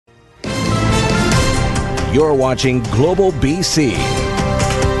You're watching Global BC.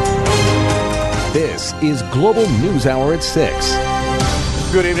 This is Global News Hour at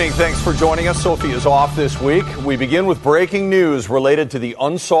 6. Good evening. Thanks for joining us. Sophie is off this week. We begin with breaking news related to the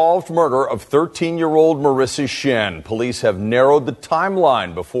unsolved murder of 13-year-old Marissa Shen. Police have narrowed the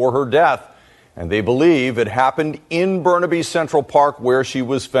timeline before her death, and they believe it happened in Burnaby Central Park where she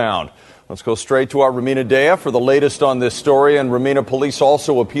was found. Let's go straight to our Rumina Daya for the latest on this story. And Rumina, police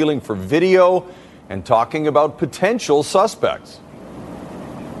also appealing for video and talking about potential suspects.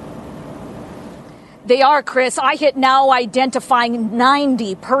 They are, Chris. IHIT now identifying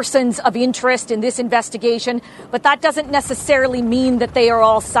 90 persons of interest in this investigation, but that doesn't necessarily mean that they are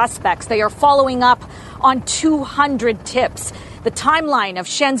all suspects. They are following up on 200 tips. The timeline of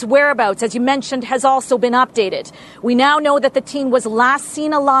Shen's whereabouts, as you mentioned, has also been updated. We now know that the teen was last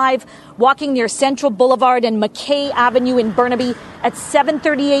seen alive walking near Central Boulevard and McKay Avenue in Burnaby at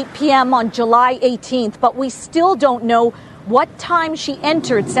 7:38 p.m. on July 18th, but we still don't know what time she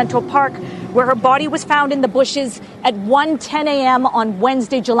entered Central Park, where her body was found in the bushes at 1:10 a.m. on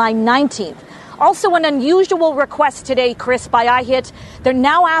Wednesday, July 19th. Also an unusual request today, Chris, by IHIT. They're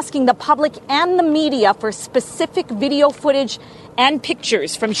now asking the public and the media for specific video footage and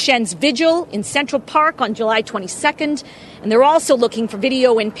pictures from Shen's vigil in Central Park on July 22nd. And they're also looking for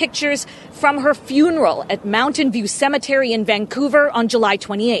video and pictures from her funeral at Mountain View Cemetery in Vancouver on July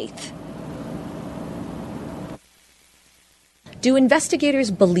 28th. Do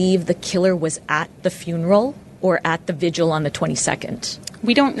investigators believe the killer was at the funeral or at the vigil on the 22nd?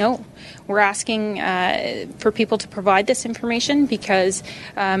 We don't know. We're asking for people to provide this information because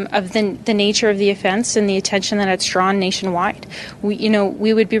of the nature of the offence and the attention that it's drawn nationwide.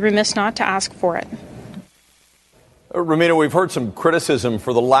 We would be remiss not to ask for it. Rumina, we've heard some criticism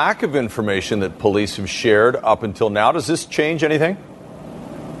for the lack of information that police have shared up until now. Does this change anything?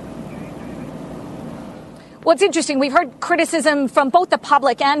 Well, it's interesting. We've heard criticism from both the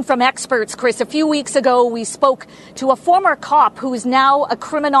public and from experts, Chris. A few weeks ago, we spoke to a former cop who is now a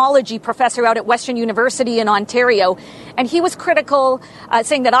criminology professor out at Western University in Ontario. And he was critical,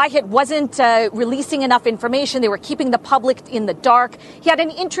 saying that IHIT wasn't releasing enough information. They were keeping the public in the dark. He had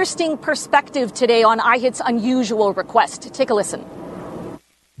an interesting perspective today on IHIT's unusual request. Take a listen.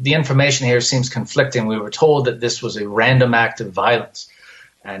 The information here seems conflicting. We were told that this was a random act of violence.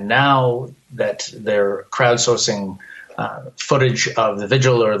 And now that they're crowdsourcing footage of the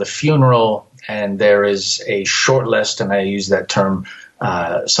vigil or the funeral, and there is a short list, and I use that term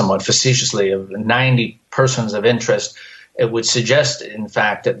somewhat facetiously, of 90 persons of interest, it would suggest, in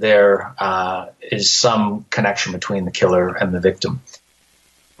fact, that there is some connection between the killer and the victim.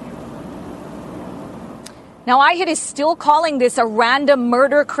 Now, IHIT is still calling this a random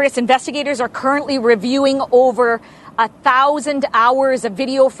murder, Chris. Investigators are currently reviewing over 1,000 hours of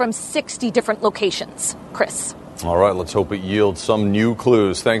video from 60 different locations. Chris. All right, let's hope it yields some new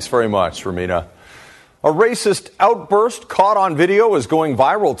clues. Thanks very much, Rumina. A racist outburst caught on video is going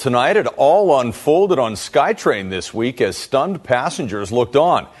viral tonight. It all unfolded on SkyTrain this week as stunned passengers looked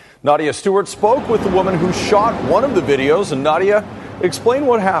on. Nadia Stewart spoke with the woman who shot one of the videos. And Nadia, explain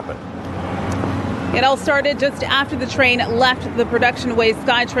what happened. It all started just after the train left the Production Way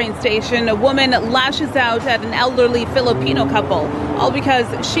SkyTrain station. A woman lashes out at an elderly Filipino couple, all because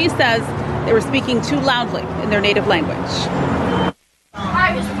she says they were speaking too loudly in their native language.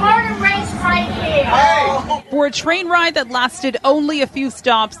 I was born and raised right here. For a train ride that lasted only a few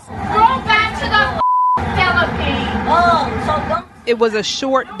stops, Go back to the Philippines. it was a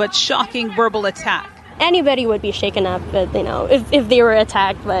short but shocking verbal attack. Anybody would be shaken up, if they were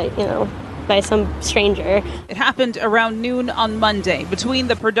attacked by some stranger. It happened around noon on Monday between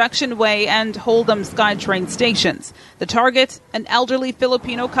the Production Way and Holdham SkyTrain stations. The target, an elderly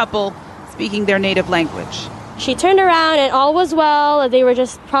Filipino couple speaking their native language. She turned around and all was well. They were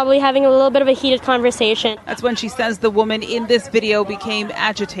just probably having a little bit of a heated conversation. That's when she says the woman in this video became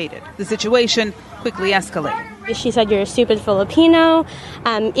agitated. The situation quickly escalated. She said, "You're a stupid Filipino.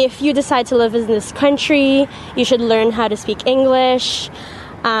 If you decide to live in this country, you should learn how to speak English.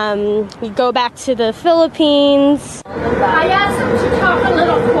 We go back to the Philippines." I asked him to talk a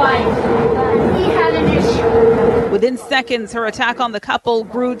little quiet. He had an issue. Within seconds, her attack on the couple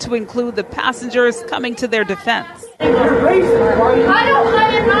grew to include the passengers coming to their defense. You're racist. I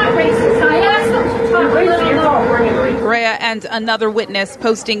am not racist. I asked him to talk a little louder. Correa and another witness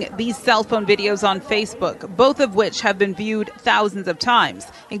posting these cell phone videos on Facebook, both of which have been viewed thousands of times,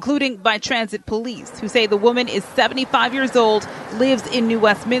 including by transit police, who say the woman is 75 years old, lives in New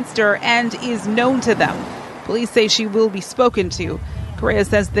Westminster, and is known to them. Police say she will be spoken to. Correa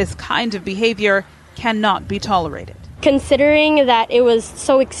says this kind of behavior cannot be tolerated. Considering that it was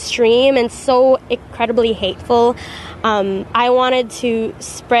so extreme and so incredibly hateful, I wanted to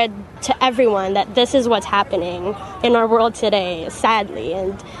spread to everyone that this is what's happening in our world today, sadly,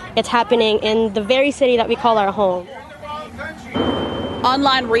 and it's happening in the very city that we call our home.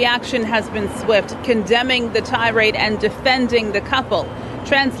 Online reaction has been swift, condemning the tirade and defending the couple.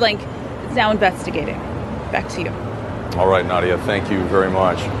 TransLink is now investigating. Back to you. All right, Nadia, thank you very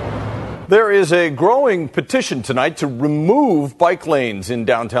much. There is a growing petition tonight to remove bike lanes in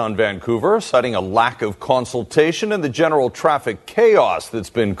downtown Vancouver, citing a lack of consultation and the general traffic chaos that's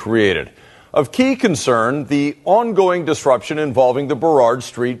been created. Of key concern, the ongoing disruption involving the Burrard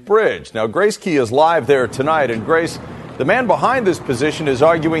Street Bridge. Now, Grace Key is live there tonight. And Grace, the man behind this position is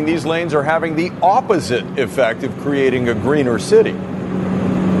arguing these lanes are having the opposite effect of creating a greener city.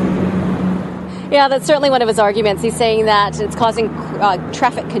 Yeah, that's certainly one of his arguments. He's saying that it's causing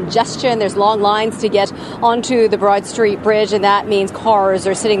traffic congestion. There's long lines to get onto the Broad Street Bridge, and that means cars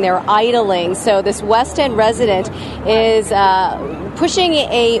are sitting there idling. So this West End resident is pushing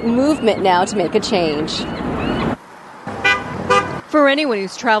a movement now to make a change. For anyone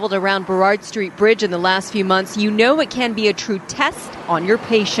who's traveled around Burrard Street Bridge in the last few months, you know it can be a true test on your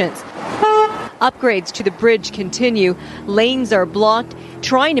patience. Upgrades to the bridge continue. Lanes are blocked.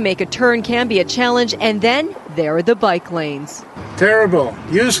 Trying to make a turn can be a challenge. And then there are the bike lanes. Terrible.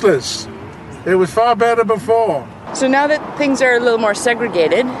 Useless. It was far better before. So now that things are a little more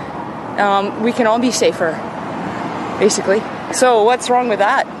segregated, we can all be safer, basically. So what's wrong with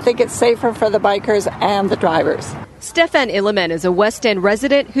that? I think it's safer for the bikers and the drivers. Stefan Illeman is a West End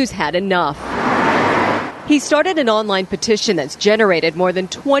resident who's had enough. He started an online petition that's generated more than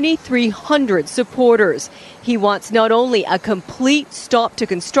 2,300 supporters. He wants not only a complete stop to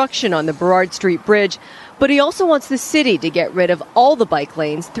construction on the Burrard Street Bridge, but he also wants the city to get rid of all the bike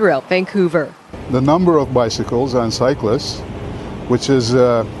lanes throughout Vancouver. The number of bicycles and cyclists, which is,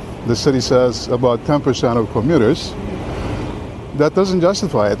 the city says, about 10% of commuters, that doesn't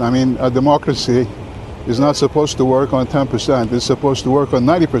justify it. I mean, a democracy is not supposed to work on 10%. It's supposed to work on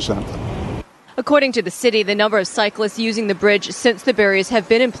 90%. According to the city, the number of cyclists using the bridge since the barriers have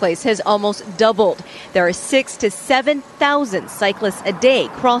been in place has almost doubled. There are 6,000 to 7,000 cyclists a day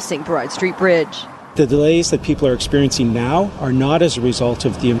crossing Burrard Street Bridge. The delays that people are experiencing now are not as a result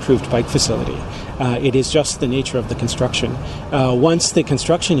of the improved bike facility. It is just the nature of the construction. Once the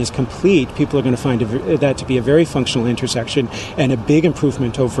construction is complete, people are going to find that to be a very functional intersection and a big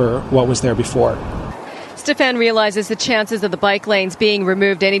improvement over what was there before. Stefan realizes the chances of the bike lanes being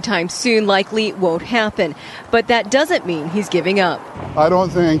removed anytime soon likely won't happen. But that doesn't mean he's giving up. I don't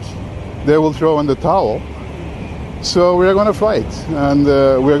think they will throw in the towel. So we're going to fight, and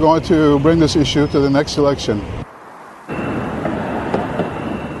we're going to bring this issue to the next election.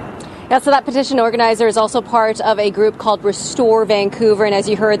 Yeah, so that petition organizer is also part of a group called Restore Vancouver. And as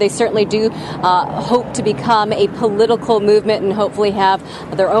you heard, they certainly do hope to become a political movement and hopefully have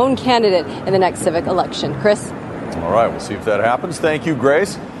their own candidate in the next civic election. Chris? All right, we'll see if that happens. Thank you,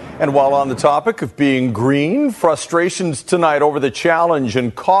 Grace. And while on the topic of being green, frustrations tonight over the challenge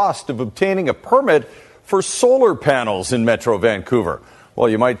and cost of obtaining a permit for solar panels in Metro Vancouver. Well,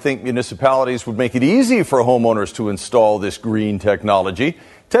 you might think municipalities would make it easy for homeowners to install this green technology.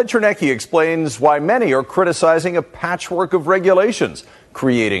 Ted Chernecki explains why many are criticizing a patchwork of regulations,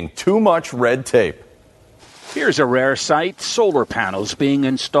 creating too much red tape. Here's a rare sight, solar panels being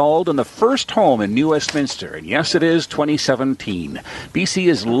installed in the first home in New Westminster. And yes, it is 2017. BC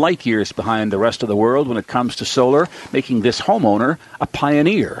is light years behind the rest of the world when it comes to solar, making this homeowner a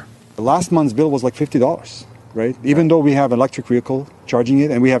pioneer. Last month's bill was like $50, right? Even though we have an electric vehicle charging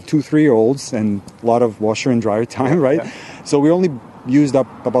it, and we have 2 3-year-olds and a lot of washer and dryer time, right? Yeah. So we only used up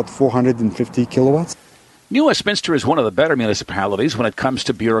about 450 kilowatts. New Westminster is one of the better municipalities when it comes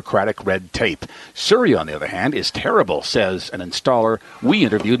to bureaucratic red tape. Surrey, on the other hand, is terrible, says an installer we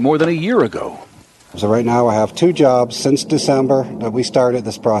interviewed more than a year ago. So right now I have 2 jobs since December that we started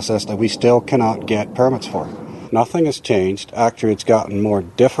this process that we still cannot get permits for. Nothing has changed. Actually, it's gotten more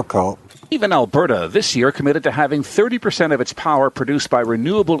difficult. Even Alberta this year committed to having 30% of its power produced by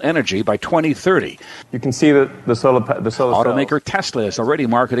renewable energy by 2030. You can see that the solar automaker cells. Tesla is already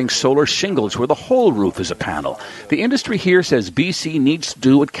marketing solar shingles where the whole roof is a panel. The industry here says BC needs to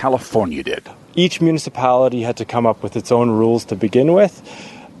do what California did. Each municipality had to come up with its own rules to begin with.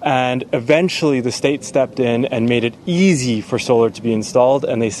 And eventually the state stepped in and made it easy for solar to be installed.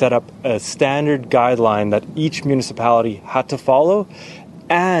 And they set up a standard guideline that each municipality had to follow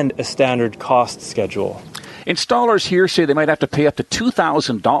and a standard cost schedule. Installers here say they might have to pay up to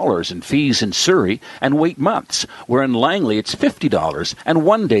 $2,000 in fees in Surrey and wait months, where in Langley it's $50 and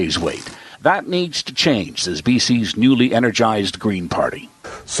 1 day's wait. That needs to change, says BC's newly energized Green Party.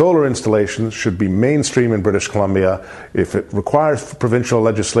 Solar installations should be mainstream in British Columbia. If it requires provincial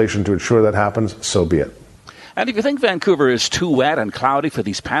legislation to ensure that happens, so be it. And if you think Vancouver is too wet and cloudy for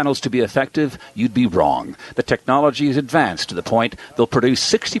these panels to be effective, you'd be wrong. The technology is advanced to the point they'll produce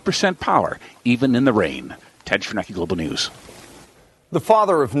 60% power, even in the rain. Ted Chernecki, Global News. The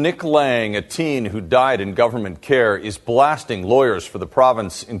father of Nick Lang, a teen who died in government care, is blasting lawyers for the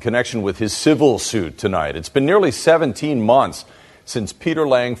province in connection with his civil suit tonight. It's been nearly 17 months since Peter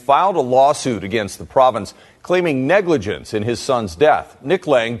Lang filed a lawsuit against the province claiming negligence in his son's death. Nick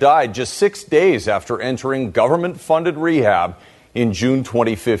Lang died just 6 days after entering government-funded rehab in June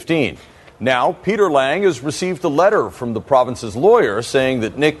 2015. Now, Peter Lang has received a letter from the province's lawyer saying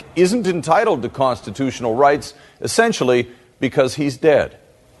that Nick isn't entitled to constitutional rights, essentially because he's dead.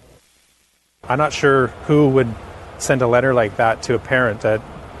 I'm not sure who would send a letter like that to a parent that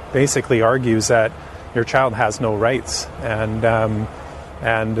basically argues that your child has no rights and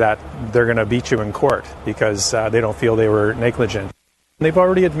that they're going to beat you in court because they don't feel they were negligent. They've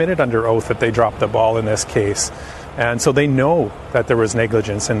already admitted under oath that they dropped the ball in this case. And so they know that there was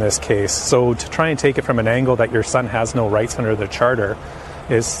negligence in this case. So to try and take it from an angle that your son has no rights under the charter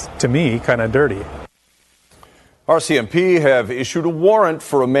is, to me, kind of dirty. RCMP have issued a warrant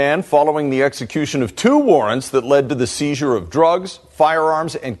for a man following the execution of 2 warrants that led to the seizure of drugs,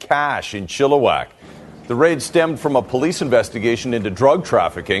 firearms, and cash in Chilliwack. The raid stemmed from a police investigation into drug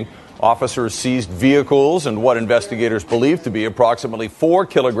trafficking. Officers seized vehicles and what investigators believe to be approximately 4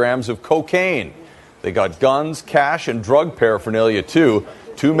 kilograms of cocaine. They got guns, cash, and drug paraphernalia, too.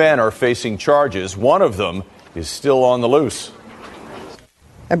 2 men are facing charges. One of them is still on the loose.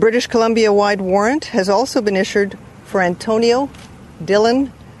 A British Columbia-wide warrant has also been issued for Antonio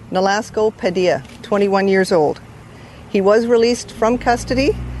Dylan Nolasco Padilla, 21 years old. He was released from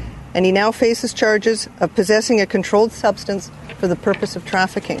custody, and he now faces charges of possessing a controlled substance for the purpose of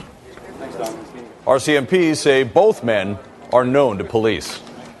trafficking. RCMP say both men are known to police.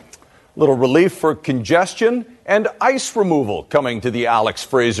 Little relief for congestion and ice removal coming to the Alex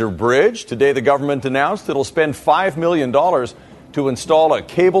Fraser Bridge. Today, the government announced it'll spend $5 million to install a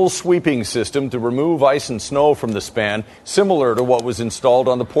cable sweeping system to remove ice and snow from the span, similar to what was installed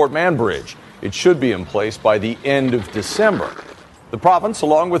on the Port Mann Bridge. It should be in place by the end of December. The province,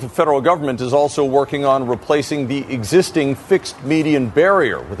 along with the federal government, is also working on replacing the existing fixed median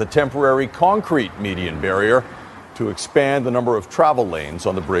barrier with a temporary concrete median barrier to expand the number of travel lanes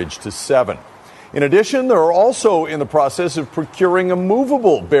on the bridge to 7. In addition, they're also in the process of procuring a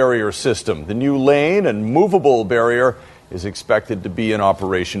movable barrier system. The new lane and movable barrier is expected to be in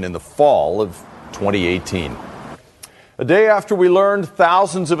operation in the fall of 2018. A day after we learned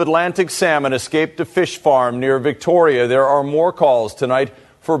thousands of Atlantic salmon escaped a fish farm near Victoria, there are more calls tonight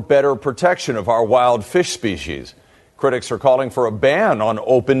for better protection of our wild fish species. Critics are calling for a ban on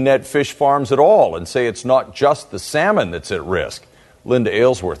open net fish farms at all and say it's not just the salmon that's at risk. Linda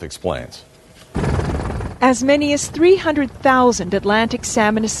Aylesworth explains. As many as 300,000 Atlantic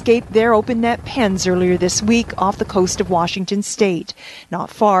salmon escaped their open net pens earlier this week off the coast of Washington state, not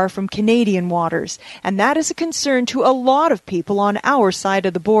far from Canadian waters. And that is a concern to a lot of people on our side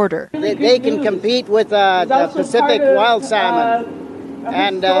of the border. They can compete with the Pacific wild salmon.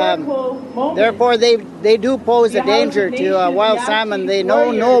 And therefore they do pose a danger to wild salmon. They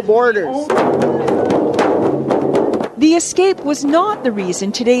know no borders. The escape was not the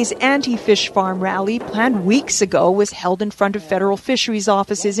reason today's anti-fish farm rally planned weeks ago was held in front of federal fisheries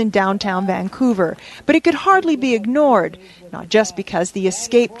offices in downtown Vancouver. But it could hardly be ignored, not just because the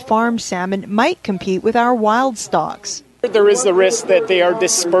escaped farm salmon might compete with our wild stocks. There is the risk that they are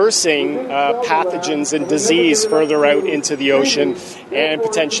dispersing pathogens and disease further out into the ocean and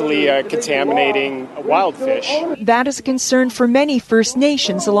potentially contaminating wild fish. That is a concern for many First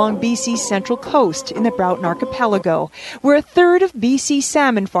Nations along BC's central coast in the Broughton Archipelago, where a third of BC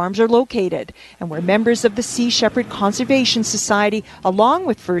salmon farms are located, and where members of the Sea Shepherd Conservation Society, along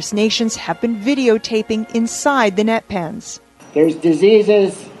with First Nations, have been videotaping inside the net pens. There's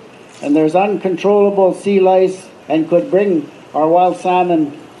diseases and there's uncontrollable sea lice, and could bring our wild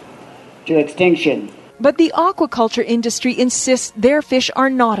salmon to extinction. But the aquaculture industry insists their fish are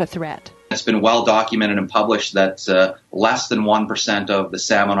not a threat. It's been well documented and published that less than 1% of the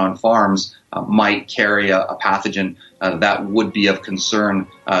salmon on farms might carry a pathogen that would be of concern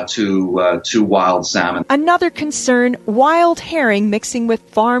to wild salmon. Another concern, wild herring mixing with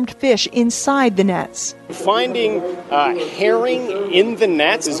farmed fish inside the nets. Finding herring in the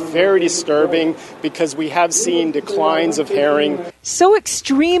nets is very disturbing because we have seen declines of herring. So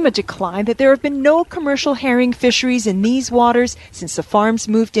extreme a decline that there have been no commercial herring fisheries in these waters since the farms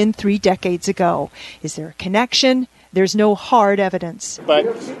moved in 3 decades ago. Is there a connection? There's no hard evidence. But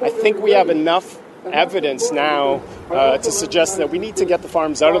I think we have enough evidence now to suggest that we need to get the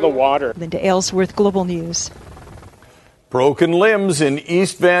farms out of the water. Linda Aylesworth, Global News. Broken limbs in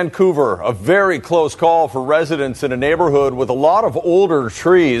East Vancouver. A very close call for residents in a neighborhood with a lot of older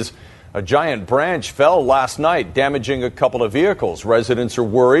trees. A giant branch fell last night, damaging a couple of vehicles. Residents are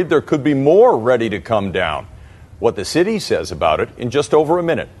worried there could be more ready to come down. What the city says about it in just over a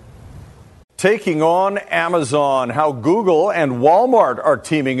minute. Taking on Amazon, how Google and Walmart are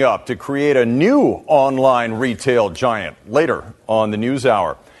teaming up to create a new online retail giant. Later on the News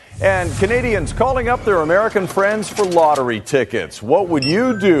Hour. And Canadians calling up their American friends for lottery tickets. What would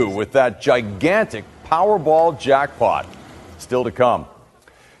you do with that gigantic Powerball jackpot? Still to come.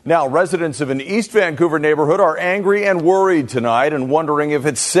 Now, residents of an East Vancouver neighborhood are angry and worried tonight and wondering if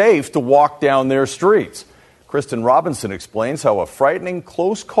it's safe to walk down their streets. Kristen Robinson explains how a frightening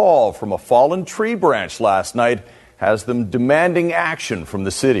close call from a fallen tree branch last night has them demanding action from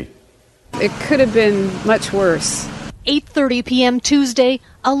the city. It could have been much worse. 8:30 p.m. Tuesday,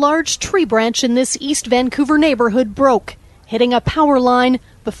 a large tree branch in this East Vancouver neighborhood broke, hitting a power line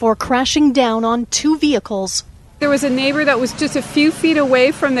before crashing down on 2 vehicles. There was a neighbor that was just a few feet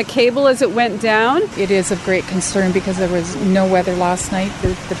away from the cable as it went down. It is of great concern because there was no weather last night.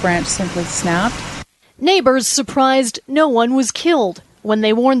 The branch simply snapped. Neighbors surprised no one was killed. When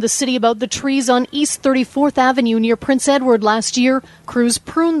they warned the city about the trees on East 34th Avenue near Prince Edward last year, crews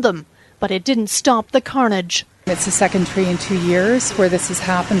pruned them, but it didn't stop the carnage. It's the second tree in 2 years where this has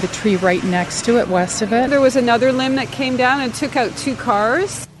happened, the tree right next to it, west of it. There was another limb that came down and took out 2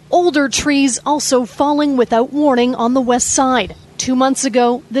 cars. Older trees also falling without warning on the west side. 2 months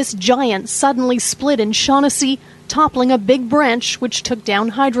ago, this giant suddenly split in Shaughnessy, toppling a big branch which took down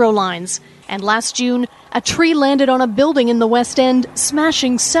hydro lines. And last June, a tree landed on a building in the West End,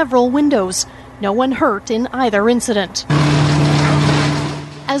 smashing several windows. No one hurt in either incident.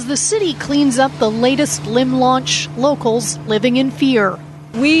 As the city cleans up the latest limb launch, locals living in fear.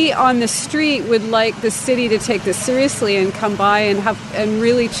 We on the street would like the city to take this seriously and come by and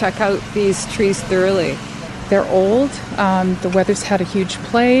really check out these trees thoroughly. They're old. The weather's had a huge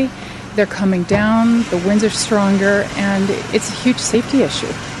play. They're coming down. The winds are stronger, and it's a huge safety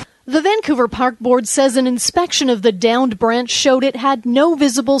issue. The Vancouver Park Board says an inspection of the downed branch showed it had no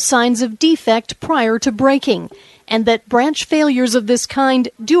visible signs of defect prior to breaking, and that branch failures of this kind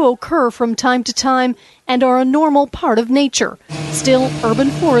do occur from time to time and are a normal part of nature. Still, Urban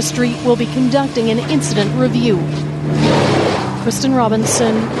Forestry will be conducting an incident review. Kristen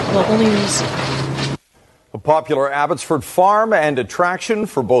Robinson, Global News. A popular Abbotsford farm and attraction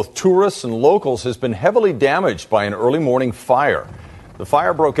for both tourists and locals has been heavily damaged by an early morning fire. The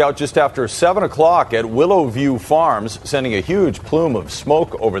fire broke out just after 7 o'clock at Willowview Farms, sending a huge plume of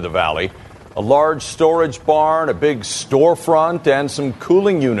smoke over the valley. A large storage barn, a big storefront, and some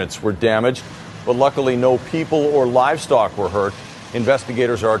cooling units were damaged, but luckily no people or livestock were hurt.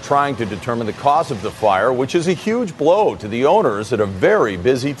 Investigators are trying to determine the cause of the fire, which is a huge blow to the owners at a very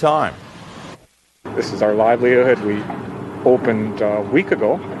busy time. This is our livelihood. We opened a week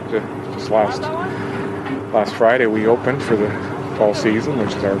ago, just last Friday we opened for the fall season,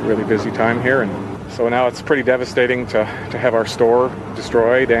 which is our really busy time here, and so now it's pretty devastating to have our store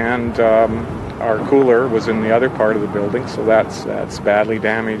destroyed, and our cooler was in the other part of the building, so that's badly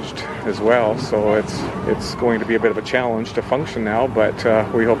damaged as well. So it's going to be a bit of a challenge to function now, but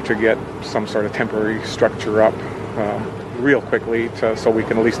we hope to get some sort of temporary structure up real quickly so we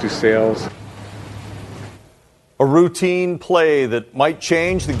can at least do sales. A routine play that might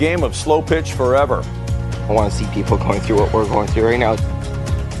change the game of slow pitch forever. I want to see people going through what we're going through right now.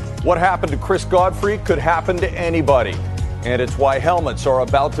 What happened to Chris Godfrey could happen to anybody, and it's why helmets are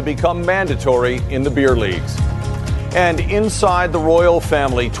about to become mandatory in the beer leagues. And inside the royal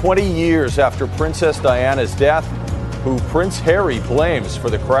family, 20 years after Princess Diana's death, who Prince Harry blames for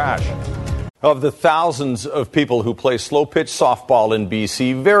the crash. Of the thousands of people who play slow-pitch softball in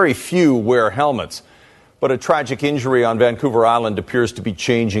BC, very few wear helmets. But a tragic injury on Vancouver Island appears to be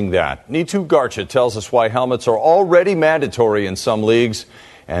changing that. Neetu Garcha tells us why helmets are already mandatory in some leagues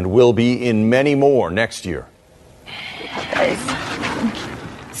and will be in many more next year.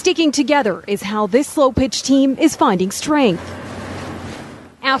 Sticking together is how this slow pitch team is finding strength.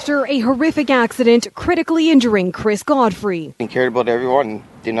 after a horrific accident critically injuring Chris Godfrey. He cared about everyone.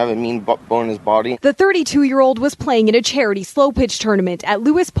 Didn't have a mean bone in his body. The 32-year-old was playing in a charity slow pitch tournament at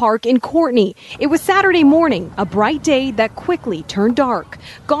Lewis Park in Courtenay. It was Saturday morning, a bright day that quickly turned dark.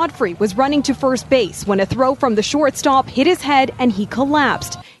 Godfrey was running to first base when a throw from the shortstop hit his head and he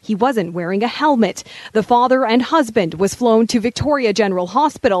collapsed. He wasn't wearing a helmet. The father and husband was flown to Victoria General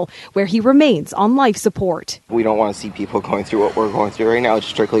Hospital, where he remains on life support. We don't want to see people going through what we're going through right now. It's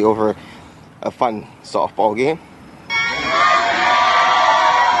strictly over a fun softball game.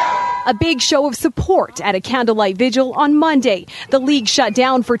 A big show of support at a candlelight vigil on Monday. The league shut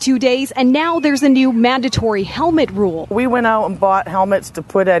down for 2 days, and now there's a new mandatory helmet rule. We went out and bought helmets to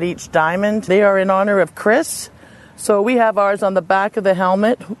put at each diamond. They are in honor of Chris. So we have ours on the back of the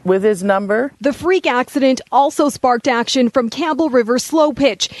helmet with his number. The freak accident also sparked action from Campbell River Slow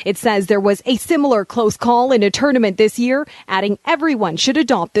Pitch. It says there was a similar close call in a tournament this year, adding everyone should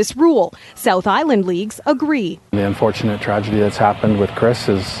adopt this rule. South Island leagues agree. The unfortunate tragedy that's happened with Chris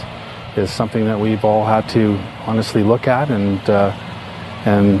is something that we've all had to honestly look at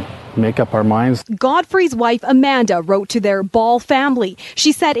and make up our minds. Godfrey's wife, Amanda, wrote to their Ball family.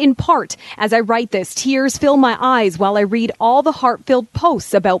 She said, in part, as I write this, tears fill my eyes while I read all the heart-filled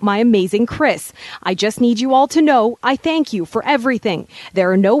posts about my amazing Chris. I just need you all to know I thank you for everything.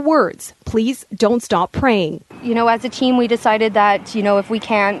 There are no words. Please don't stop praying. You know, as a team, we decided that, you know, if we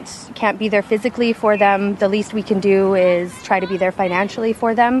can't be there physically for them, the least we can do is try to be there financially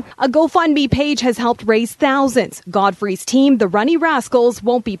for them. A GoFundMe page has helped raise thousands. Godfrey's team, the Runny Rascals,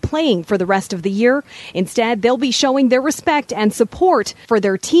 won't be playing for the rest of the year. Instead, they'll be showing their respect and support for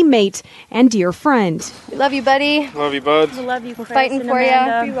their teammate and dear friend. We love you, buddy. Love you, bud. We love you, Chris. We're fighting for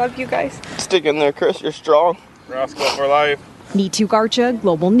you. We love you guys. Stick in there, Chris. You're strong. Rascal for life. Neetu Garcha,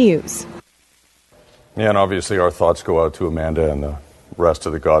 Global News. Yeah, and obviously our thoughts go out to Amanda and the rest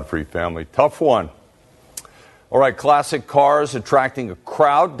of the Godfrey family. Tough one. All right, classic cars attracting a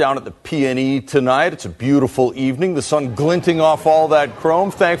crowd down at the P&E tonight. It's a beautiful evening. The sun glinting off all that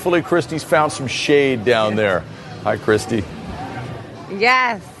chrome. Thankfully, Christy's found some shade down there. Hi, Christy.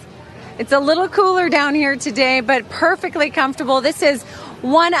 Yes. It's a little cooler down here today, but perfectly comfortable. This is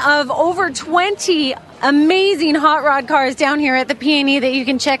one of over 20 amazing hot rod cars down here at the P&E that you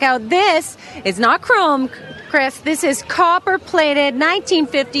can check out. This is not chrome, Chris. This is copper-plated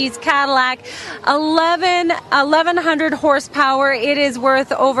 1950s Cadillac, 1,100 horsepower. It is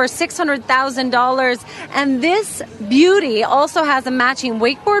worth over $600,000. And this beauty also has a matching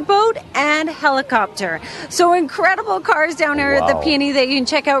wakeboard boat and helicopter. So incredible cars down here at the P&E that you can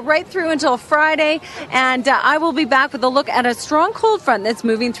check out right through until Friday. And I will be back with a look at a strong cold front that's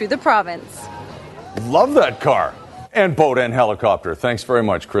moving through the province. Love that car. And boat and helicopter. Thanks very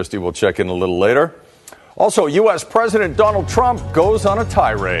much, Christy. We'll check in a little later. Also, U.S. President Donald Trump goes on a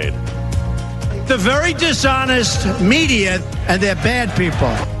tirade. The very dishonest media, and they're bad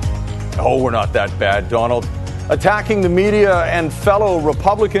people. Oh, we're not that bad, Donald. Attacking the media and fellow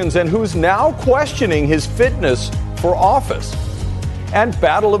Republicans, and who's now questioning his fitness for office. And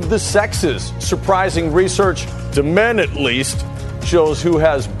battle of the sexes. Surprising research, to men at least, shows who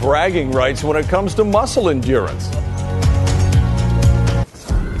has bragging rights when it comes to muscle endurance.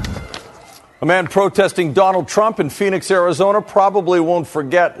 A man protesting Donald Trump in Phoenix, Arizona probably won't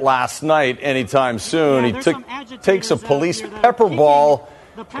forget last night anytime soon. He takes a police pepper ball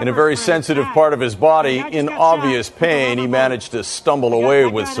in a very sensitive part of his body in obvious pain. He managed to stumble away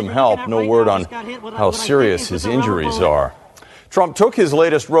with some help. No word on how serious his injuries are. Trump took his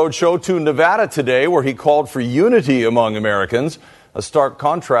latest roadshow to Nevada today, where he called for unity among Americans, a stark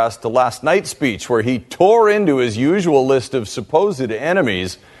contrast to last night's speech, where he tore into his usual list of supposed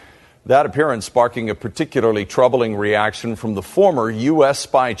enemies. That appearance sparking a particularly troubling reaction from the former U.S.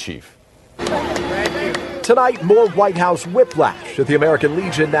 spy chief. Tonight, more White House whiplash at the American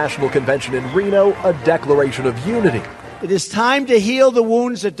Legion National Convention in Reno, a declaration of unity. It is time to heal the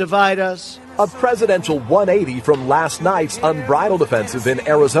wounds that divide us. A presidential 180 from last night's unbridled offensive in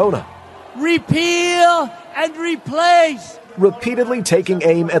Arizona. Repeal and replace. Repeatedly taking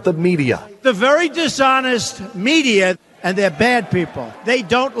aim at the media. The very dishonest media, and they're bad people. They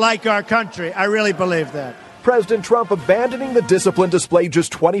don't like our country. I really believe that. President Trump abandoning the discipline displayed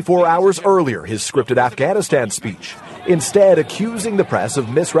just 24 hours earlier, his scripted Afghanistan speech. Instead, accusing the press of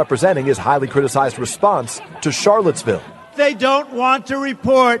misrepresenting his highly criticized response to Charlottesville. They don't want to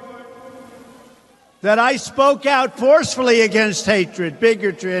report that I spoke out forcefully against hatred,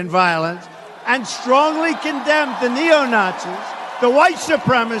 bigotry, and violence, and strongly condemned the neo-Nazis, the white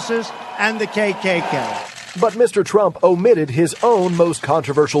supremacists, and the KKK. But Mr. Trump omitted his own most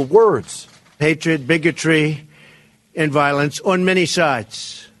controversial words. Hatred, bigotry, in violence on many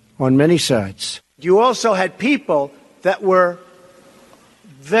sides. On many sides. You also had people that were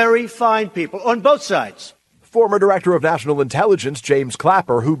very fine people on both sides. Former Director of National Intelligence James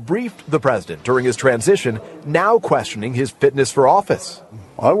Clapper, who briefed the president during his transition, now questioning his fitness for office.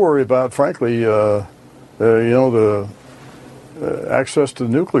 I worry about, frankly, the access to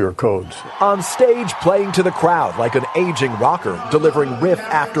nuclear codes. On stage, playing to the crowd like an aging rocker, delivering riff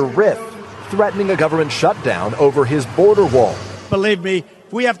after riff, threatening a government shutdown over his border wall. Believe me,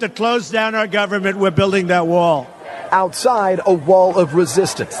 if we have to close down our government, we're building that wall. Outside, a wall of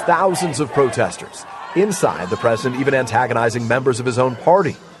resistance, thousands of protesters. Inside, the president even antagonizing members of his own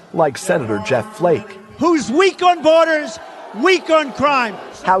party, like Senator Jeff Flake. Who's weak on borders, weak on crime.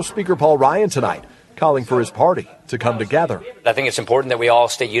 House Speaker Paul Ryan tonight, calling for his party to come together. I think it's important that we all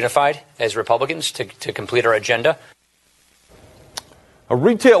stay unified as Republicans to complete our agenda. A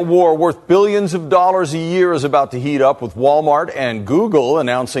retail war worth billions of dollars a year is about to heat up, with Walmart and Google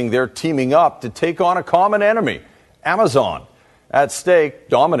announcing they're teaming up to take on a common enemy, Amazon. At stake,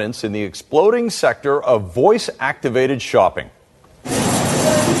 dominance in the exploding sector of voice-activated shopping.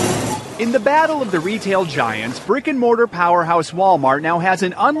 In the battle of the retail giants, brick-and-mortar powerhouse Walmart now has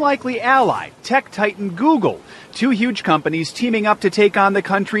an unlikely ally, tech titan Google. Two huge companies teaming up to take on the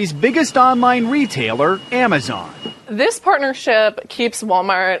country's biggest online retailer, Amazon. This partnership keeps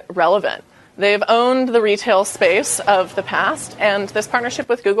Walmart relevant. They've owned the retail space of the past, and this partnership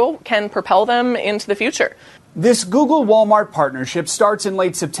with Google can propel them into the future. This Google-Walmart partnership starts in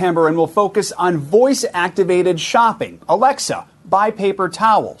late September and will focus on voice-activated shopping. Alexa, buy paper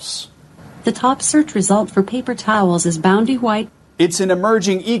towels. The top search result for paper towels is Bounty White. It's an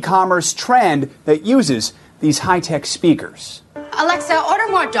emerging e-commerce trend that uses these high-tech speakers. Alexa, order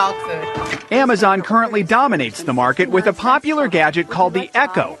more dog food. Amazon currently dominates the market with a popular gadget called the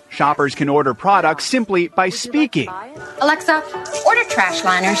Echo. Shoppers can order products simply by speaking. Alexa, order trash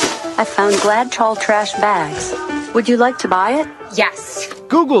liners. I found Glad Trawl trash bags. Would you like to buy it? Yes.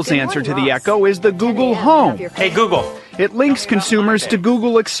 Google's answer to the Echo is the Google Home. Hey, Google. It links consumers to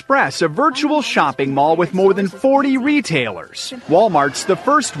Google Express, a virtual shopping mall with more than 40 retailers. Walmart's the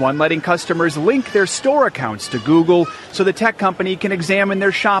first one letting customers link their store accounts to Google so the tech company can examine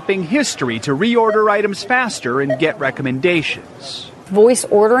their shopping history to reorder items faster and get recommendations. Voice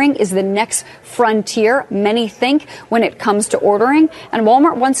ordering is the next frontier, many think, when it comes to ordering, and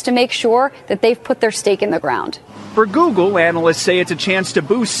Walmart wants to make sure that they've put their stake in the ground. For Google, analysts say it's a chance to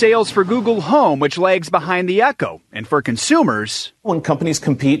boost sales for Google Home, which lags behind the Echo. And for consumers, when companies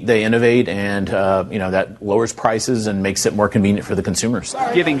compete, they innovate, and that lowers prices and makes it more convenient for the consumers.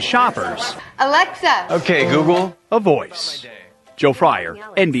 Giving shoppers, Alexa. Okay, Google. A voice. Joe Fryer,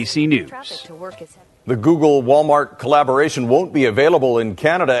 NBC News. The Google-Walmart collaboration won't be available in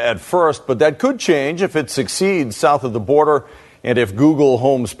Canada at first, but that could change if it succeeds south of the border and if Google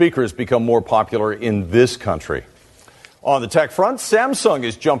Home speakers become more popular in this country. On the tech front, Samsung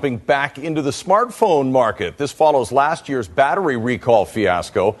is jumping back into the smartphone market. This follows last year's battery recall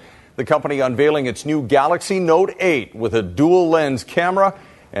fiasco. The company unveiling its new Galaxy Note 8 with a dual-lens camera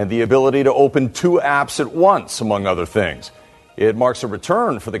and the ability to open 2 apps at once, among other things. It marks a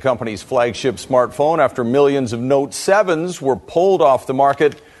return for the company's flagship smartphone after millions of Note 7s were pulled off the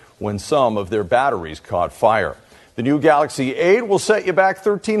market when some of their batteries caught fire. The new Galaxy 8 will set you back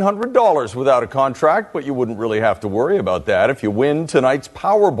 $1,300 without a contract, but you wouldn't really have to worry about that if you win tonight's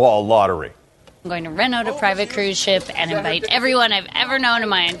Powerball lottery. I'm going to rent out a private cruise ship and invite everyone I've ever known in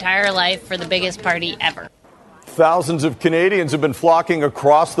my entire life for the biggest party ever. Thousands of Canadians have been flocking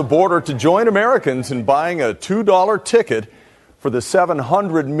across the border to join Americans in buying a $2 ticket for the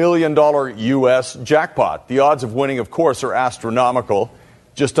 $700 million U.S. jackpot. The odds of winning, of course, are astronomical.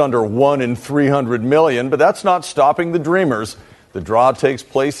 Just under 1 in 300 million, but that's not stopping the dreamers. The draw takes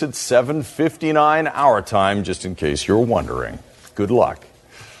place at 7:59 our time, just in case you're wondering. Good luck.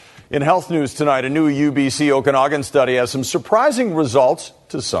 In health news tonight, a new UBC Okanagan study has some surprising results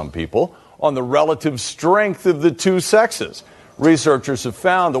to some people on the relative strength of the two sexes. Researchers have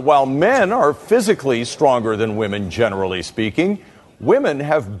found that while men are physically stronger than women, generally speaking, women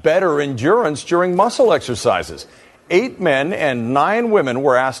have better endurance during muscle exercises. 8 men and 9 women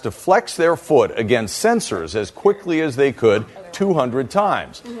were asked to flex their foot against sensors as quickly as they could 200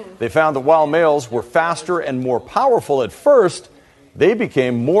 times. They found that while males were faster and more powerful at first, they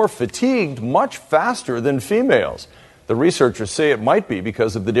became more fatigued much faster than females. The researchers say it might be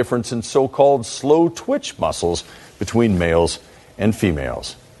because of the difference in so-called slow twitch muscles between males and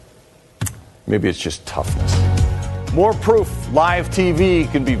females. Maybe it's just toughness. More proof live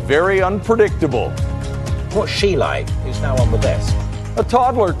TV can be very unpredictable. What's she like is now on the desk. a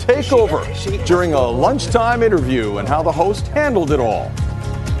toddler takeover during a lunchtime interview and how the host handled it all.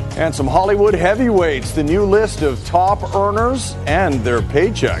 And some Hollywood heavyweights, the new list of top earners and their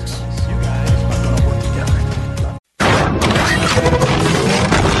paychecks.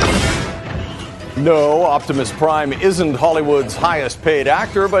 No, Optimus Prime isn't Hollywood's highest paid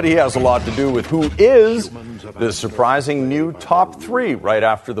actor, but he has a lot to do with who is the surprising new top 3 right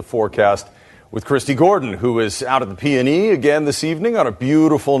after the forecast with Christy Gordon, who is out at the P&E again this evening on a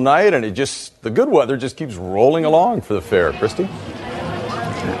beautiful night, and the good weather just keeps rolling along for the fair. Christy?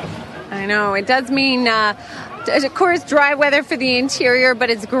 I know. It does mean, of course, dry weather for the interior, but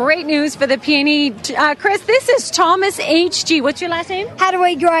it's great news for the P&E. Chris, this is Thomas H.G. What's your last name?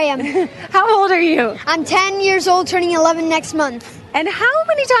 Hadaway Graham. How old are you? I'm 10 years old, turning 11 next month. And how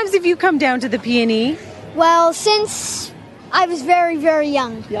many times have you come down to the P&E? Well, since I was very, very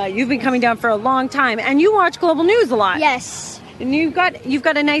young. Yeah, you've been coming down for a long time, and you watch Global News a lot. Yes. And you've got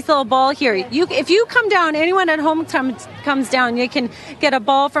a nice little ball here. If you come down, anyone at home comes down, you can get a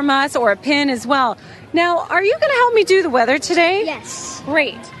ball from us or a pin as well. Now, are you going to help me do the weather today? Yes.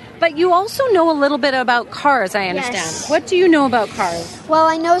 Great. But you also know a little bit about cars, I understand. Yes. What do you know about cars? Well,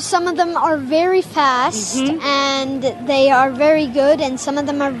 I know some of them are very fast and they are very good, and some of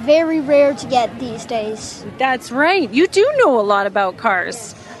them are very rare to get these days. That's right. You do know a lot about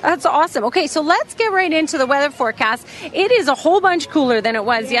cars. That's awesome. Okay, so let's get right into the weather forecast. It is a whole bunch cooler than it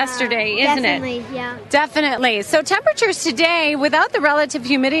was yesterday, isn't it? Yeah. Definitely. So temperatures today, without the relative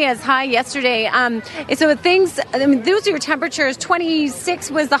humidity as high yesterday, those are your temperatures.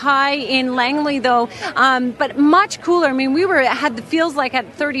 26 was the high in Langley, though, but much cooler. I mean, feels like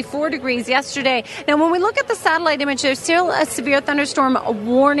at 34 degrees yesterday. Now, when we look at the satellite image, there's still a severe thunderstorm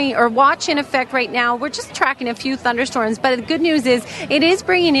warning or watch in effect right now. We're just tracking a few thunderstorms, but the good news is it is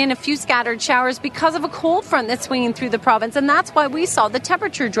bringing in a few scattered showers because of a cold front that's swinging through the province, and that's why we saw the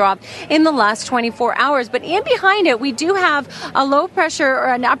temperature drop in the last 24 hours. But in behind it, we do have a low pressure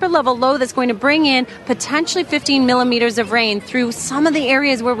or an upper level low that's going to bring in potentially 15 millimeters of rain through some of the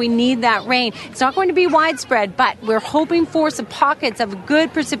areas where we need that rain. It's not going to be widespread, but we're hoping for some pockets of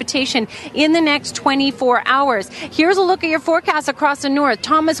good precipitation in the next 24 hours. Here's a look at your forecast across the north.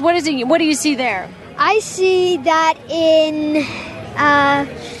 Thomas, what do you see there? I see that in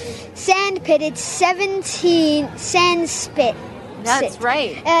Sandpit, it's 17, Sandspit. That's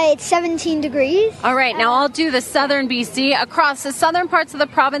right. It's 17 degrees. All right, now I'll do the southern BC across the southern parts of the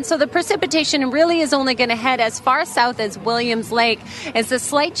province. So the precipitation really is only going to head as far south as Williams Lake. It's a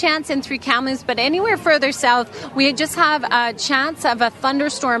slight chance in 3 Kamloops, but anywhere further south, we just have a chance of a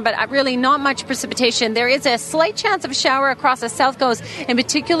thunderstorm, but really not much precipitation. There is a slight chance of a shower across the south coast, in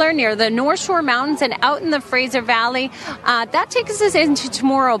particular near the North Shore Mountains and out in the Fraser Valley. That takes us into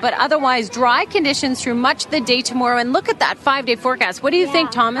tomorrow, but otherwise dry conditions through much of the day tomorrow. And look at that 5-day forecast. What do you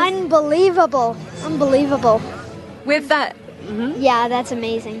think, Thomas? Unbelievable. With that. Yeah, that's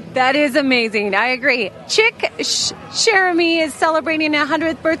amazing. That is amazing. I agree. Chick Jeremy is celebrating a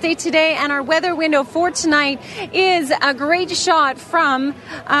 100th birthday today, and our weather window for tonight is a great shot from,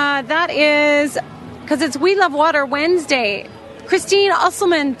 that is, because it's We Love Water Wednesday. Christine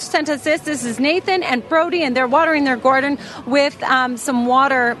Usselman sent us this. This is Nathan and Brody, and they're watering their garden with some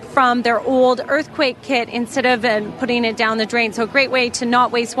water from their old earthquake kit instead of putting it down the drain. So a great way to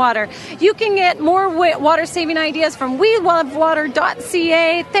not waste water. You can get more water-saving ideas from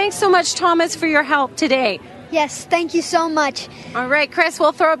welovewater.ca. Thanks so much, Thomas, for your help today. Yes, thank you so much. All right, Chris,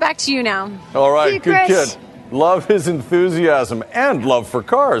 we'll throw it back to you now. All right, you, good Chris. kid. Love his enthusiasm and love for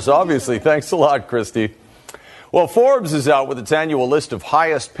cars, obviously. Thanks a lot, Christy. Well, Forbes is out with its annual list of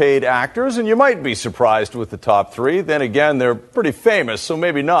highest paid actors, and you might be surprised with the top 3. Then again, they're pretty famous, so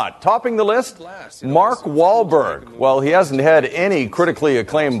maybe not. Topping the list, Mark Wahlberg. Well, he hasn't had any critically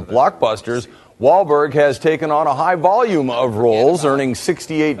acclaimed blockbusters. Wahlberg has taken on a high volume of roles, earning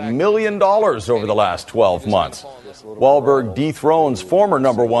 $68 million over the last 12 months. Wahlberg dethrones former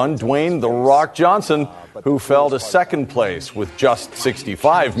number 1, Dwayne "The Rock" Johnson, who fell to second place with just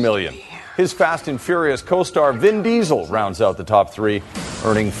 $65 million. His Fast and Furious co-star Vin Diesel rounds out the top 3,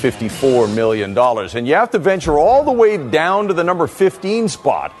 earning $54 million. And you have to venture all the way down to the number 15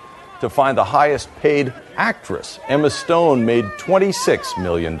 spot to find the highest paid actress. Emma Stone made $26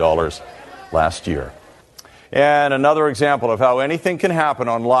 million last year. And another example of how anything can happen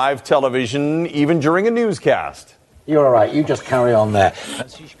on live television, even during a newscast. You're all right. You just carry on there.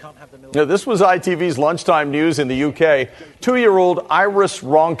 Now, this was ITV's lunchtime news in the UK. 2-year-old Iris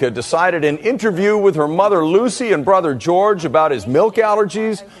Ronka decided an interview with her mother Lucy and brother George about his milk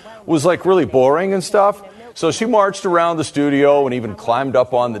allergies was like really boring and stuff. So she marched around the studio and even climbed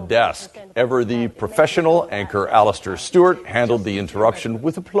up on the desk. Ever the professional anchor Alistair Stewart handled the interruption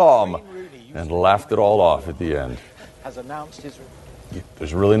with aplomb and laughed it all off at the end.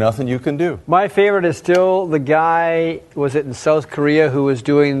 There's really nothing you can do. My favorite is still the guy, was it in South Korea, who was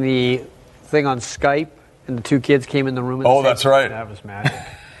doing the thing on Skype, and the two kids came in the room. Oh, that's right. That was magic.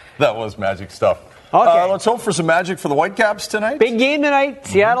 That was magic stuff. Okay. Let's hope for some magic for the Whitecaps tonight. Big game tonight.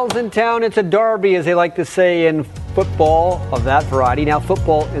 Seattle's in town. It's a derby, as they like to say in football of that variety. Now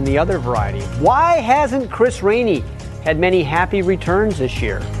football in the other variety. Why hasn't Chris Rainey had many happy returns this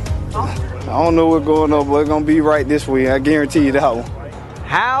year? I don't know what's going on, but it's going to be right this week. I guarantee you that one.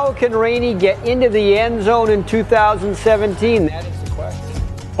 How can Rainey get into the end zone in 2017? That is the question.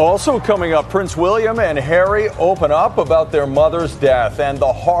 Also coming up, Prince William and Harry open up about their mother's death and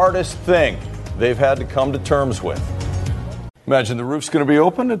the hardest thing they've had to come to terms with. Imagine the roof's going to be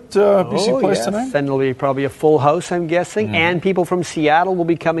open at BC Place tonight. And it'll be probably a full house, I'm guessing. And people from Seattle will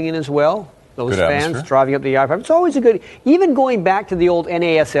be coming in as well. Those Good fans atmosphere. driving up the I-5. It's always a good, even going back to the old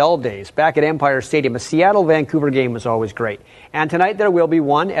NASL days, back at Empire Stadium, a Seattle-Vancouver game was always great. And tonight there will be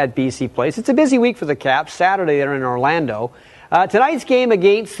one at BC Place. It's a busy week for the Caps. Saturday they're in Orlando. Tonight's game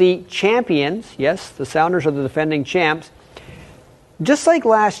against the champions, yes, the Sounders are the defending champs. Just like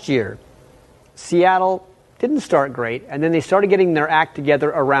last year, Seattle didn't start great, and then they started getting their act together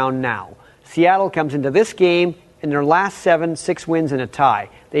around now. Seattle comes into this game in their last 6 wins and a tie.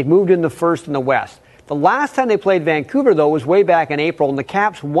 They've moved in the first in the West. The last time they played Vancouver, though, was way back in April, and the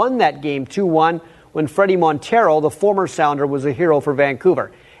Caps won that game 2-1 when Freddie Montero, the former Sounder, was a hero for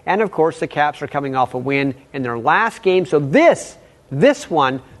Vancouver. And, of course, the Caps are coming off a win in their last game, so this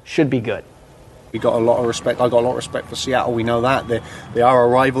one should be good. We got a lot of respect. I got a lot of respect for Seattle. We know that they are our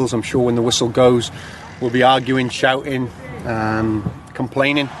rivals. I'm sure when the whistle goes, we'll be arguing, shouting,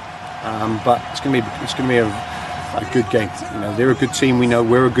 complaining. But it's going to be a good game. You know, they're a good team. We know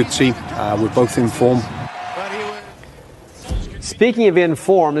we're a good team. We're both in form. Speaking of in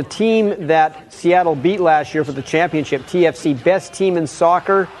form, the team that Seattle beat last year for the championship, TFC, best team in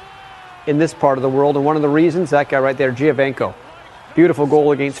soccer in this part of the world, and one of the reasons, that guy right there, Giovinco. Beautiful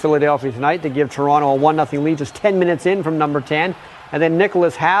goal against Philadelphia tonight to give Toronto a 1-0 lead just 10 minutes in from number 10. And then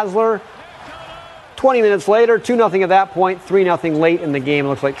Nicholas Hasler, 20 minutes later, 2-0 at that point, 3-0 late in the game. It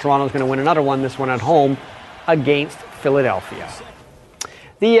looks like Toronto's going to win another one, this one at home, against Philadelphia.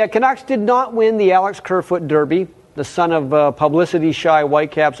 The Canucks did not win the Alex Kerfoot Derby. The son of publicity-shy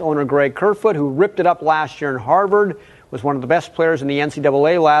Whitecaps owner Greg Kerfoot, who ripped it up last year in Harvard, was one of the best players in the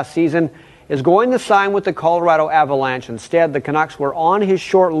NCAA last season, is going to sign with the Colorado Avalanche. Instead, the Canucks were on his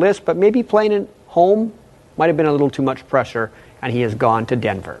short list, but maybe playing at home might have been a little too much pressure, and he has gone to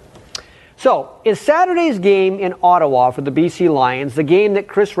Denver. So, is Saturday's game in Ottawa for the BC Lions the game that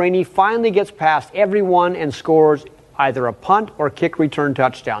Chris Rainey finally gets past everyone and scores either a punt or kick return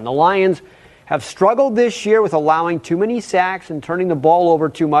touchdown? The Lions have struggled this year with allowing too many sacks and turning the ball over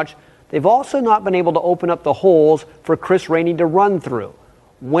too much. They've also not been able to open up the holes for Chris Rainey to run through.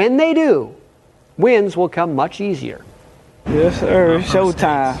 When they do, wins will come much easier. Yes, sir.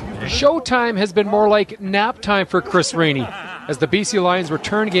 Showtime. Showtime has been more like nap time for Chris Rainey, as the BC Lions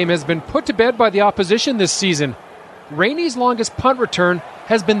return game has been put to bed by the opposition this season. Rainey's longest punt return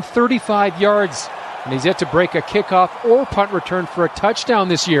has been 35 yards, and he's yet to break a kickoff or punt return for a touchdown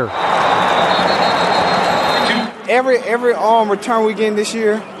this year. Every arm return we get this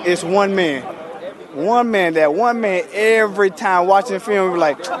year is one man. One man every time watching the film, we're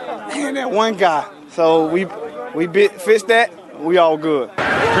like, man, that one guy. So we fix that, we all good.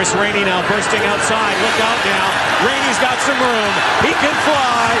 Chris Rainey now bursting outside. Look out now. Rainey's got some room. He can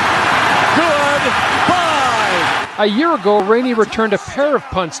fly. Goodbye. A year ago, Rainey returned a pair of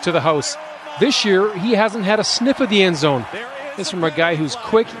punts to the house. This year, he hasn't had a sniff of the end zone. This from a guy who's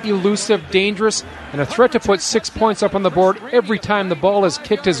quick, elusive, dangerous, and a threat to put 6 points up on the board every time the ball is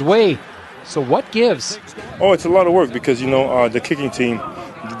kicked his way. So what gives? Oh, it's a lot of work because, the kicking team,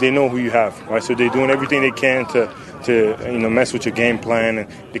 they know who you have, right? So they're doing everything they can to mess with your game plan, and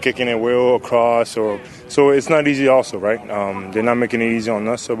they're kicking it well across. So it's not easy also, right? They're not making it easy on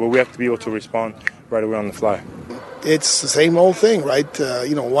us, but we have to be able to respond right away on the fly. It's the same old thing, right?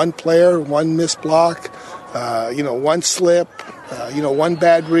 One player, one missed block, one slip, one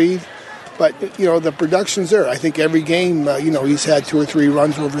bad read. But, the production's there. I think every game, he's had 2 or 3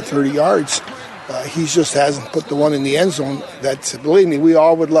 runs over 30 yards. He just hasn't put the one in the end zone. Believe me, we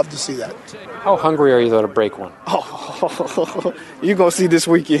all would love to see that. How hungry are you, though, to break one? Oh, you're going to see this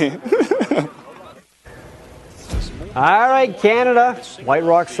weekend. All right, Canada, White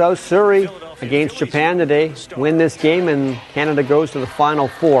Rock, South Surrey against Japan today. Win this game and Canada goes to the Final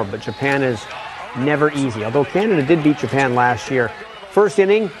Four. But Japan is never easy. Although Canada did beat Japan last year. First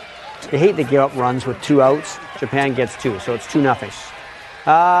inning, they hate to give up runs with 2 outs. Japan gets 2, so it's 2-0.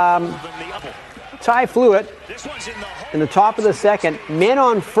 Ty Fluid in the top of the second. Men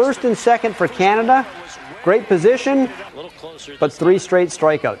on first and second for Canada. Great position, but 3 straight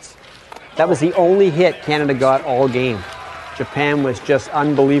strikeouts. That was the only hit Canada got all game. Japan was just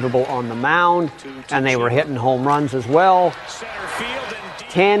unbelievable on the mound, and they were hitting home runs as well.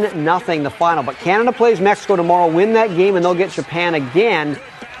 10-0 the final. But Canada plays Mexico tomorrow, win that game, and they'll get Japan again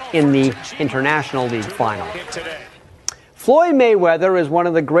in the International League final. Floyd Mayweather is one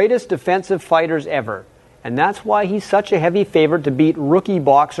of the greatest defensive fighters ever, and that's why he's such a heavy favorite to beat rookie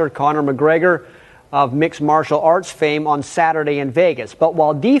boxer Conor McGregor of mixed martial arts fame on Saturday in Vegas. But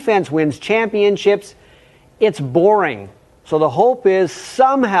while defense wins championships, it's boring. So the hope is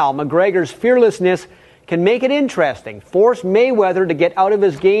somehow McGregor's fearlessness can make it interesting, force Mayweather to get out of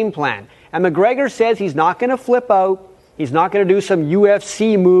his game plan. And McGregor says he's not going to flip out. He's not going to do some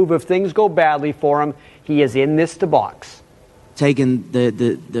UFC move if things go badly for him. He is in this to box. Taking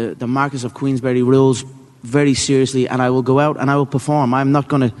the Marquess of Queensberry rules very seriously, and I will go out and I will perform. I'm not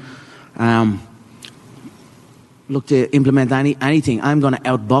going to look to implement anything. I'm going to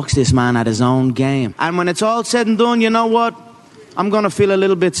outbox this man at his own game. And when it's all said and done, you know what? I'm going to feel a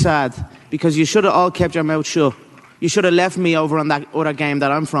little bit sad, because you should have all kept your mouth shut. You should have left me over on that other game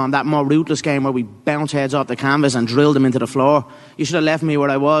that I'm from, that more ruthless game where we bounce heads off the canvas and drill them into the floor. You should have left me where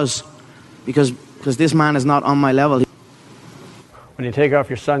I was, because this man is not on my level. When you take off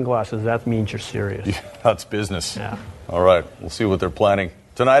your sunglasses, that means you're serious. Yeah, that's business. Yeah. All right, we'll see what they're planning.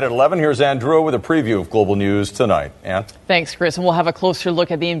 Tonight at 11, here's Ann Drew with a preview of Global News Tonight. Ann? Thanks, Chris. And we'll have a closer look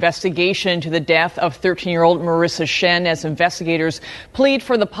at the investigation into the death of 13-year-old Marissa Shen as investigators plead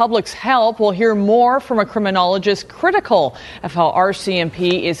for the public's help. We'll hear more from a criminologist critical of how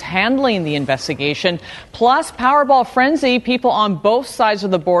RCMP is handling the investigation. Plus, Powerball frenzy. People on both sides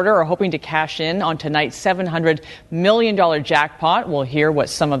of the border are hoping to cash in on tonight's $700 million jackpot. We'll hear what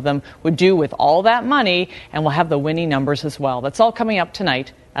some of them would do with all that money, and we'll have the winning numbers as well. That's all coming up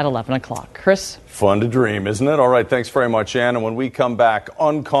tonight at 11 o'clock. Chris? Fun to dream, isn't it? All right, thanks very much, Ann. And when we come back,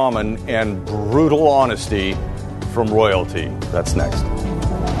 uncommon and brutal honesty from royalty. That's next.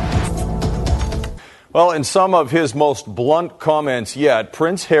 Well, in some of his most blunt comments yet,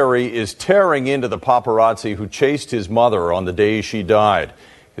 Prince Harry is tearing into the paparazzi who chased his mother on the day she died.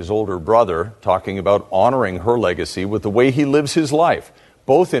 His older brother talking about honoring her legacy with the way he lives his life.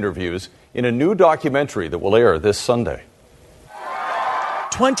 Both interviews in a new documentary that will air this Sunday.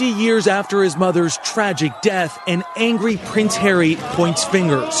 20 years after his mother's tragic death, an angry Prince Harry points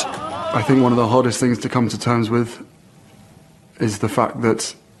fingers. I think one of the hardest things to come to terms with is the fact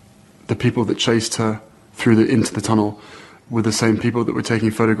that the people that chased her into the tunnel were the same people that were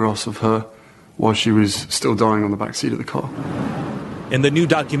taking photographs of her while she was still dying on the back seat of the car. In the new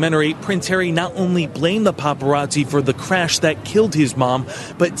documentary, Prince Harry not only blamed the paparazzi for the crash that killed his mom,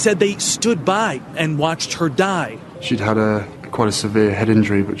 but said they stood by and watched her die. She'd had quite a severe head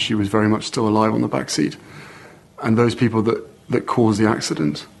injury, but she was very much still alive on the back seat. And those people that caused the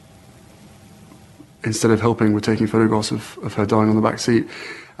accident, instead of helping, were taking photographs of her dying on the back seat.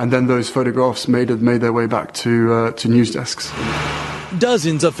 And then those photographs made their way back to news desks.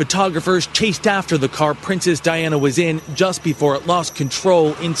 Dozens of photographers chased after the car Princess Diana was in just before it lost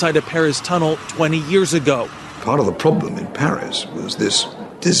control inside a Paris tunnel 20 years ago. Part of the problem in Paris was this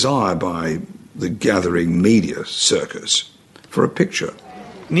desire by the gathering media circus for a picture.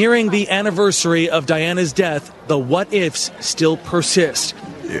 Nearing the anniversary of Diana's death, the what-ifs still persist.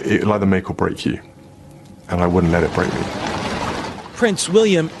 It'll either make or break you, and I wouldn't let it break me. Prince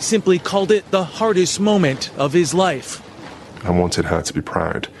William simply called it the hardest moment of his life. I wanted her to be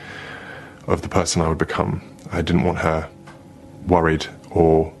proud of the person I would become. I didn't want her worried,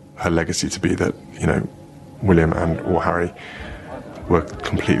 or her legacy to be that, William or Harry were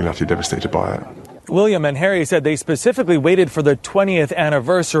completely and utterly devastated by it. William and Harry said they specifically waited for the 20th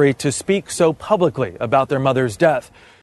anniversary to speak so publicly about their mother's death.